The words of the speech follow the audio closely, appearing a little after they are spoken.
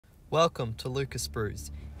Welcome to Luca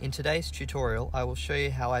Sprues. In today's tutorial I will show you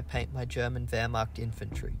how I paint my German Wehrmacht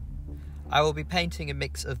infantry. I will be painting a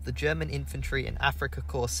mix of the German Infantry and Afrika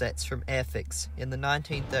Korp sets from Airfix in the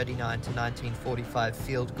 1939 to 1945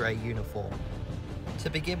 field grey uniform. To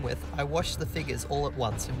begin with, I wash the figures all at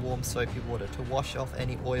once in warm soapy water to wash off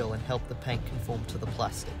any oil and help the paint conform to the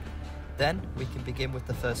plastic. Then we can begin with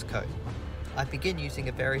the first coat. I begin using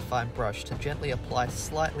a very fine brush to gently apply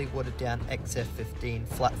slightly watered down XF15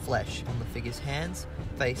 flat flesh on the figure's hands,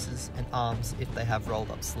 faces and arms if they have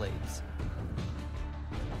rolled up sleeves.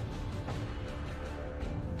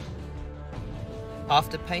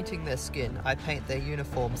 After painting their skin, I paint their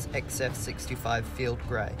uniforms XF65 field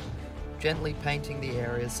grey, gently painting the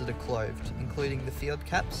areas that are clothed, including the field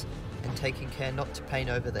caps, and taking care not to paint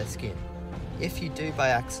over their skin. If you do by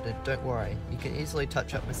accident, don't worry, you can easily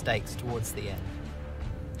touch up mistakes towards the end.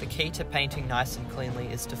 The key to painting nice and cleanly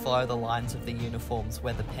is to follow the lines of the uniforms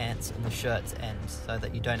where the pants and the shirts end, so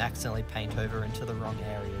that you don't accidentally paint over into the wrong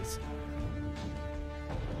areas.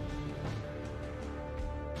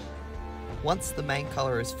 Once the main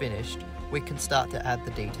colour is finished, we can start to add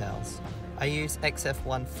the details. I use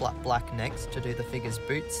XF1 flat black next to do the figure's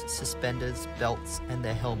boots, suspenders, belts and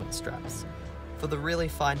their helmet straps. For the really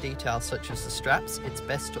fine details such as the straps, it's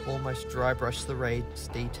best to almost dry brush the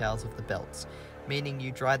raised details of the belts, meaning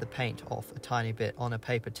you dry the paint off a tiny bit on a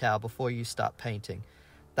paper towel before you start painting.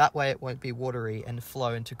 That way it won't be watery and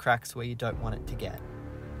flow into cracks where you don't want it to get.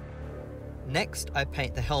 Next, I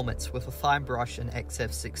paint the helmets with a fine brush and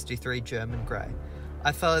XF63 German grey.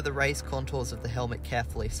 I follow the raised contours of the helmet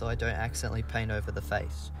carefully so I don't accidentally paint over the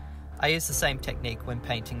face. I use the same technique when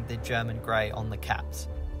painting the German grey on the caps.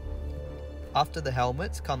 After the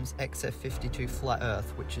helmets comes XF52 Flat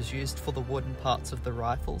Earth, which is used for the wooden parts of the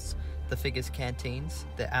rifles, the figure's canteens,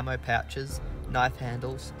 their ammo pouches, knife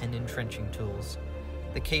handles and entrenching tools.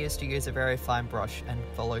 The key is to use a very fine brush and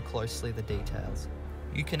follow closely the details.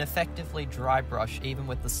 You can effectively dry brush even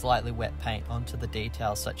with the slightly wet paint onto the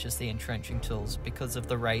details such as the entrenching tools because of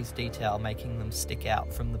the raised detail making them stick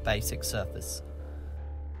out from the basic surface.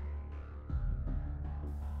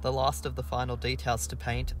 The last of the final details to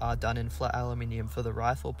paint are done in flat aluminium for the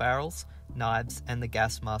rifle barrels, knives and the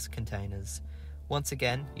gas mask containers. Once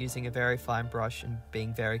again, using a very fine brush and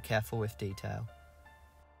being very careful with detail.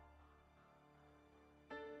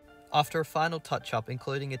 After a final touch-up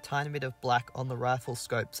including a tiny bit of black on the rifle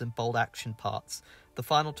scopes and bolt action parts, the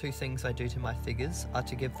final two things I do to my figures are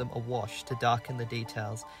to give them a wash to darken the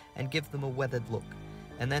details and give them a weathered look,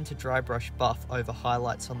 and then to dry brush buff over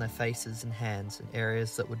highlights on their faces and hands and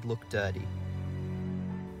areas that would look dirty.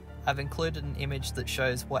 I've included an image that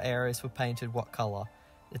shows what areas were painted what colour.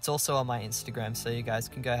 It's also on my Instagram so you guys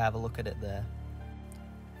can go have a look at it there.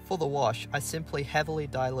 For the wash, I simply heavily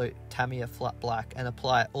dilute Tamiya flat black and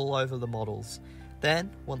apply it all over the models.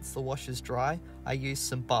 Then, once the wash is dry, I use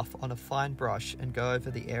some buff on a fine brush and go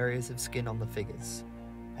over the areas of skin on the figures.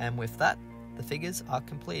 And with that, the figures are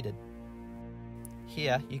completed.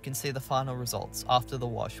 Here you can see the final results after the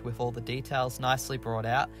wash with all the details nicely brought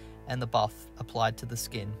out and the buff applied to the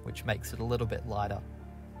skin, which makes it a little bit lighter.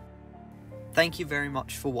 Thank you very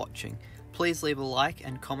much for watching. Please leave a like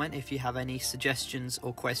and comment if you have any suggestions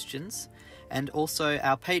or questions. And also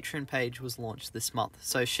our Patreon page was launched this month.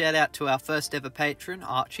 So shout out to our first ever patron,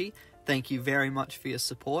 Archie. Thank you very much for your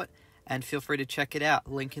support and feel free to check it out,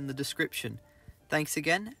 link in the description. Thanks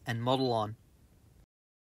again and model on.